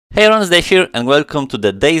Hey everyone, it's Dave here and welcome to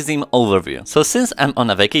the Deisim overview. So since I'm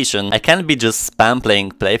on a vacation, I can't be just spam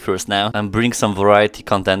playing playthroughs now and bring some variety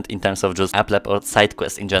content in terms of just app lab or side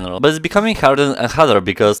quests in general. But it's becoming harder and harder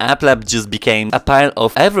because app lab just became a pile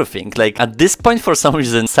of everything. Like at this point, for some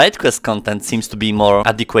reason, side quest content seems to be more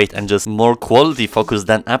adequate and just more quality focused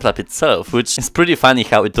than app lab itself, which is pretty funny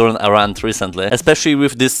how it turned around recently, especially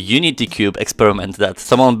with this Unity Cube experiment that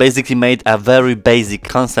someone basically made a very basic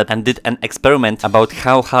concept and did an experiment about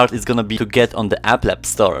how hard it's gonna be to get on the App Lab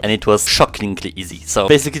store, and it was shockingly easy. So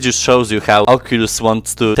basically just shows you how Oculus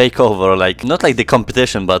wants to take over, like not like the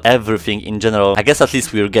competition but everything in general. I guess at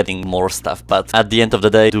least we're getting more stuff, but at the end of the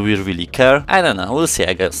day, do we really care? I don't know, we'll see,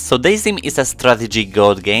 I guess. So Deisim is a strategy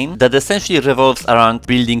god game that essentially revolves around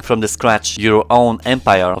building from the scratch your own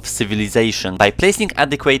empire of civilization by placing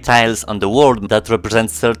adequate tiles on the world that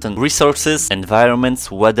represent certain resources,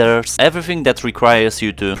 environments, weathers, everything that requires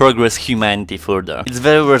you to progress humanity further. It's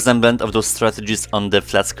very resemblant of those strategies on the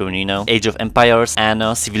flat screen, you know, Age of Empires,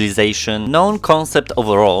 Anno, Civilization, known concept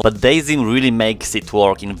overall, but Deisim really makes it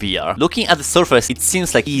work in VR. Looking at the surface, it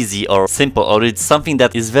seems like easy or simple, or it's something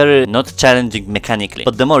that is very not challenging mechanically,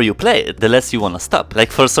 but the more you play it, the less you wanna stop.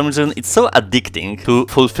 Like for some reason, it's so addicting to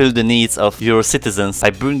fulfill the needs of your citizens by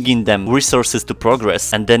bringing them resources to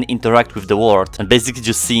progress and then interact with the world, and basically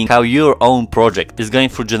just seeing how your own project is going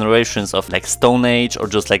through generations of like Stone Age or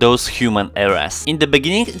just like those human eras. In the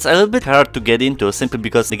beginning, it's a little bit hard to get into simply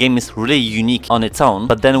because the game is really unique on its own,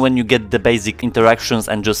 but then when you get the basic interactions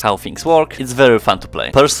and just how things work, it's very fun to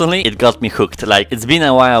play. Personally, it got me hooked. Like, it's been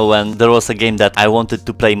a while when there was a game that I wanted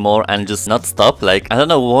to play more and just not stop. Like, I don't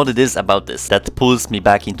know what it is about this that pulls me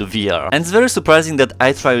back into VR. And it's very surprising that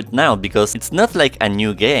I try it now because it's not like a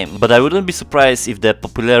new game, but I wouldn't be surprised if the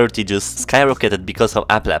popularity just skyrocketed because of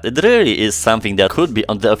App Lab. It really is something that could be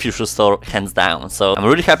on the official store hands down. So I'm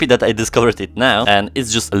really happy that I discovered it now, and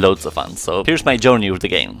it's just loads of fun. So here's my journey with the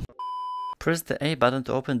game. Press the A button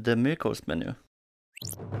to open the miracles menu.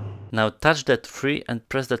 Now touch that tree and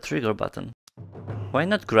press the trigger button. Why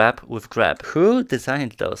not grab with grab? Who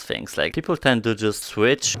designed those things? Like, people tend to just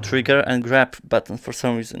switch trigger and grab button for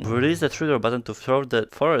some reason. Release the trigger button to throw the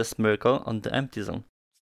forest miracle on the empty zone.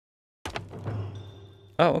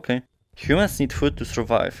 Oh, okay. Humans need food to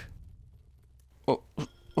survive. Oh,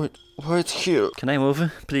 wait, right here. Can I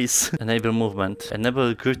move? Please. Enable movement.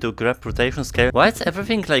 Enable grid to grab rotation scale. Why is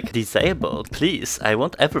everything like disabled? Please, I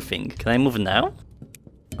want everything. Can I move now?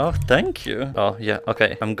 Oh, thank you. Oh, yeah,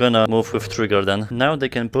 okay. I'm gonna move with trigger then. Now they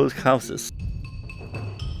can build houses.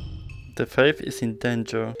 The faith is in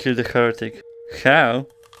danger. Kill the heretic. How?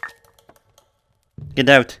 Get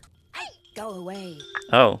out. Go away.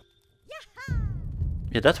 Oh.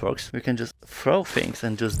 Yeah, that works. We can just throw things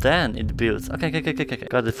and just then it builds. Okay.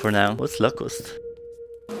 Got it for now. What's locust?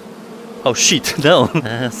 Oh shit, no!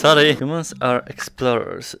 Sorry. Humans are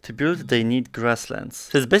explorers. To build, they need grasslands.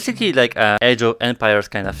 So it's basically like a Age of Empires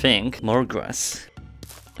kind of thing. More grass.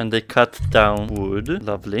 And they cut down wood.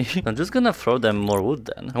 Lovely. I'm just gonna throw them more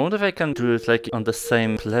wood then. I wonder if I can do it like on the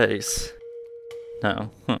same place.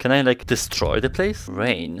 No. Can I like destroy the place?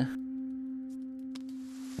 Rain.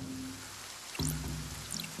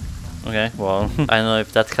 Okay, well, I don't know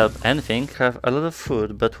if that helped anything. Have a lot of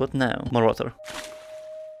food, but what now? More water.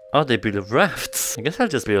 Oh, they build rafts. I guess I'll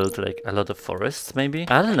just build like a lot of forests, maybe.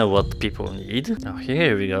 I don't know what people need. Oh,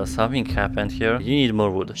 here we go. Something happened here. You need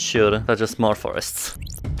more wood. Sure, but just more forests.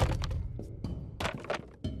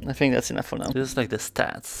 I think that's enough for now. This is like the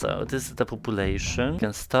stats. So this is the population. You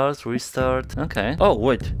can start, restart. Okay. Oh,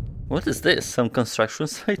 wait. What is this? Some construction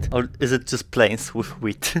site? Or is it just plains with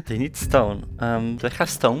wheat? They need stone. Do I have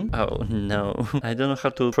stone? Oh, no. I don't know how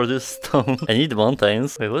to produce stone. I need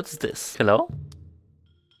mountains. Wait, what is this? Hello?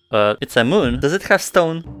 It's a moon. Does it have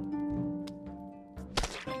stone?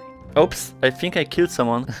 Oops, I think I killed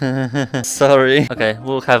someone. Sorry. Okay,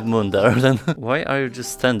 we'll have moon there then. Why are you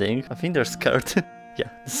just standing? I think they're scared. Yeah,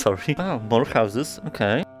 sorry. Oh, more houses.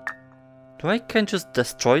 Okay. Do I can just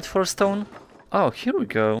destroy it for stone? Oh, here we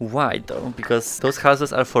go. Why though? Because those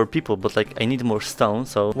houses are for people, but like I need more stone,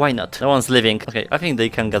 so why not? No one's living. Okay, I think they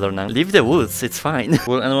can gather now. Leave the woods, it's fine.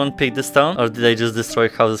 Will anyone pick the stone? Or did I just destroy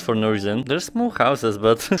houses for no reason? There's more houses,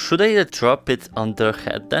 but should I drop it on their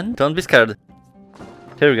head then? Don't be scared.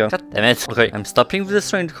 Here we go. God damn it. Okay, I'm stopping with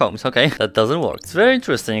destroying the homes. Okay, that doesn't work. It's very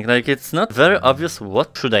interesting. Like, it's not very obvious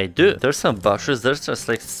what should I do. There's some bushes, there's just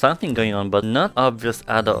like something going on, but not obvious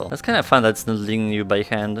at all. That's kind of fun that it's not leading you by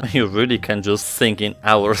hand. You really can just sink in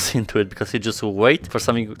hours into it because you just wait for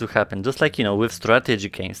something to happen. Just like, you know, with strategy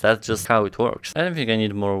games, that's just how it works. I don't think I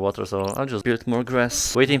need more water, so I'll just build more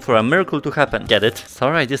grass. Waiting for a miracle to happen. Get it?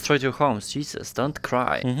 Sorry, I destroyed your homes. Jesus, don't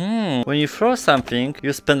cry. When you throw something,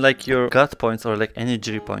 you spend like your gut points or like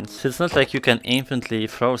energy points. It's not like you can infinitely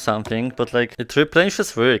throw something, but like it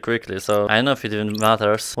replenishes really quickly, so I don't know if it even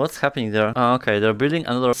matters. What's happening there? Oh, okay, they're building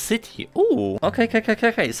another city. Ooh, okay,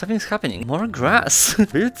 something's happening. More grass.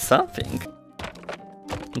 Build something.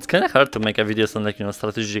 It's kind of hard to make a videos on like, you know,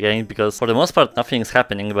 strategy game because for the most part nothing's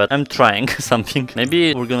happening, but I'm trying something.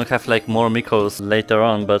 Maybe we're gonna have like more Mikos later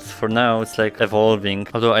on, but for now it's like evolving.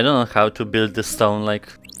 Although I don't know how to build the stone like...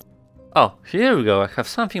 Oh, here we go, I have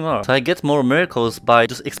something more. So I get more miracles by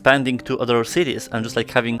just expanding to other cities and just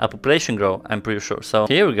like having a population grow, I'm pretty sure. So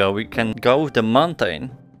here we go, we can go with the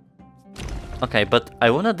mountain. Okay, but I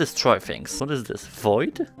wanna destroy things. What is this?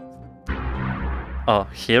 Void? Oh,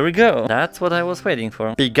 here we go. That's what I was waiting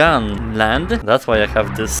for. Begun land. That's why I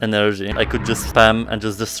have this energy. I could just spam and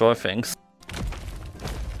just destroy things.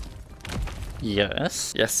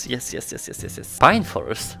 Yes. Yes. Pine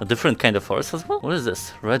forest. A different kind of forest as well. What is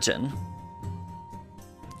this? Regen.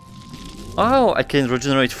 Oh, I can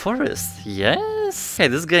regenerate forest. Yes. Okay,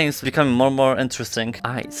 this game is becoming more and more interesting.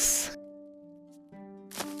 Ice.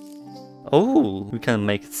 Oh, we can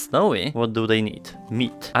make it snowy. What do they need?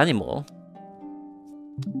 Meat. Animal.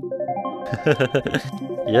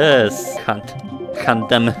 Yes, hunt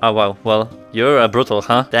them. Oh wow, well, you're brutal,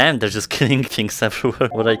 huh? Damn, they're just killing things everywhere.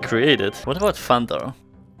 What I created. What about thunder?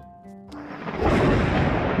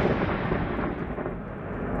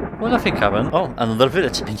 Well, nothing happened. Oh, another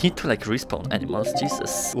village. I need to like respawn animals,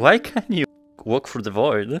 Jesus. Why can't you walk through the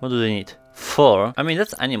void? What do they need? 4. I mean,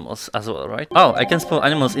 that's animals as well, right? Oh, I can spawn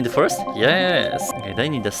animals in the forest? Yes. Okay, they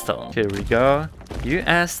need a stone. Here we go. You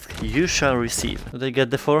ask, you shall receive. Do they get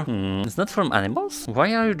the 4? It's not from animals?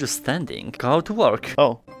 Why are you just standing? Go to work.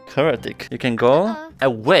 Oh, heretic. You can go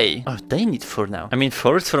away. Oh, they need 4 now. I mean,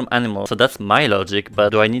 4 is from animals, so that's my logic,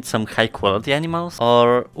 but do I need some high quality animals?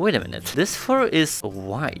 Or, wait a minute. This 4 is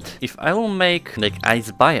white. If I will make, like, ice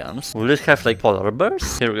biomes, will it have, like, polar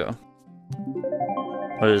bears? Here we go.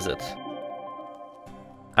 What is it?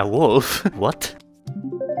 A wolf? What?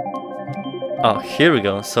 Oh, here we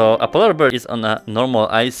go. So a polar bear is on a normal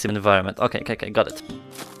icy environment. Okay, got it.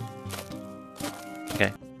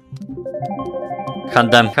 Okay.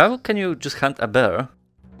 Hunt them. How can you just hunt a bear?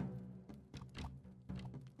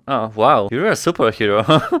 Oh, wow. You're a superhero.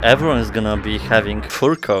 Everyone is gonna be having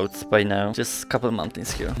fur coats by now. Just a couple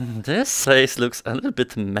mountains here. This place looks a little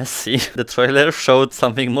bit messy. The trailer showed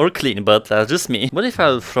something more clean, but that's just me. What if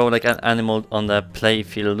I'll throw like an animal on the play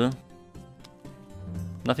field?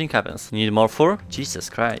 Nothing happens. Need more fur? Jesus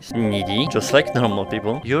Christ. Needy. Just like normal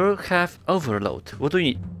people. You have overload. What do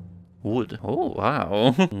you need? Wood. Oh,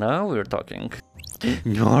 wow. Now we're talking.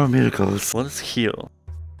 More miracles. What is heal?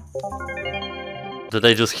 Did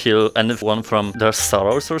they just heal anyone from their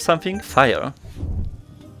sorrows or something? Fire.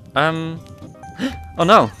 Oh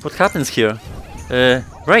no, what happens here?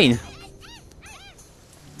 Rain.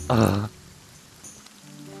 Oh,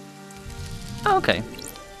 okay.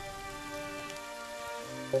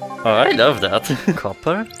 Oh, I love that.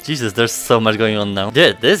 Copper? Jesus, there's so much going on now.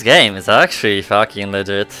 Dude, this game is actually fucking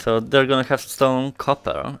legit. So they're gonna have stone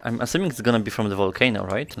copper. I'm assuming it's gonna be from the volcano,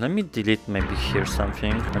 right? Let me delete maybe here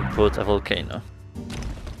something and put a volcano.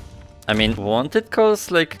 I mean, won't it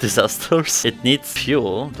cause, like, disasters? It needs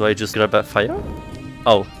fuel. Do I just grab a fire?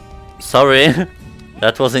 Oh, sorry.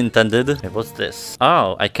 That was intended. Okay, what's this?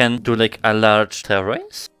 Oh, I can do, like, a large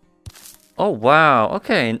terrace? Oh, wow.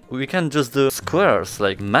 Okay, we can just do squares,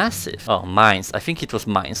 like, massive. Oh, mines. I think it was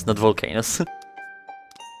mines, not volcanoes.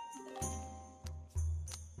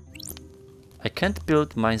 I can't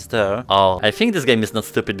build mines there. Oh, I think this game is not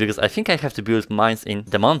stupid because I think I have to build mines in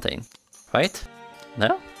the mountain. Right?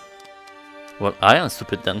 No? Well, I am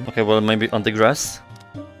stupid then. Okay, well, maybe on the grass.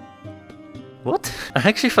 What? I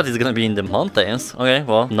actually thought it's gonna be in the mountains. Okay,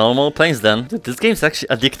 well, normal plains then. Dude, this game's actually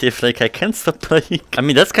addictive, like I can't stop playing. I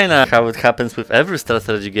mean, that's kinda how it happens with every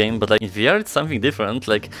strategy game, but like in VR it's something different.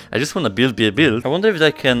 Like, I just wanna build. I wonder if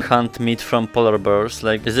I can hunt meat from polar bears.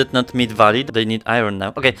 Like, is it not meat valid? They need iron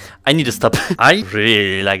now. Okay, I need to stop. I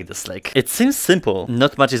really like this. Like, it seems simple.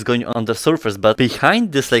 Not much is going on the surface, but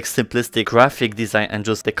behind this like simplistic graphic design and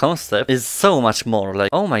just the concept is so much more. Like,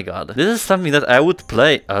 oh my god. This is something that I would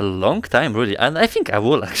play a long time, really. actually, and I think I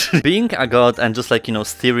will actually. Being a god and just like, you know,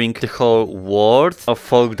 steering the whole world of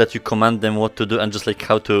folk that you command them what to do and just like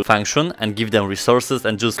how to function and give them resources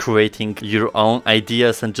and just creating your own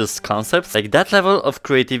ideas and just concepts. Like that level of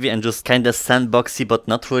creativity and just kind of sandboxy but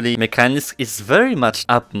not really mechanics is very much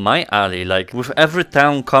up my alley. Like with every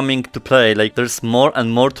town coming to play, like there's more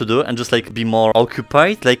and more to do and just like be more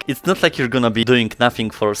occupied. Like it's not like you're gonna be doing nothing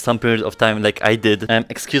for some period of time like I did.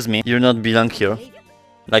 Excuse me, you're not belong here.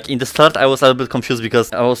 Like in the start I was a little bit confused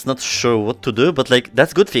because I was not sure what to do, but like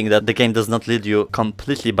that's good thing that the game does not lead you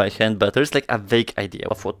completely by hand, but there's like a vague idea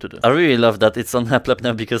of what to do. I really love that it's on Applap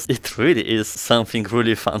now because it really is something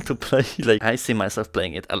really fun to play. Like I see myself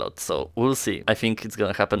playing it a lot, so we'll see. I think it's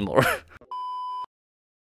gonna happen more.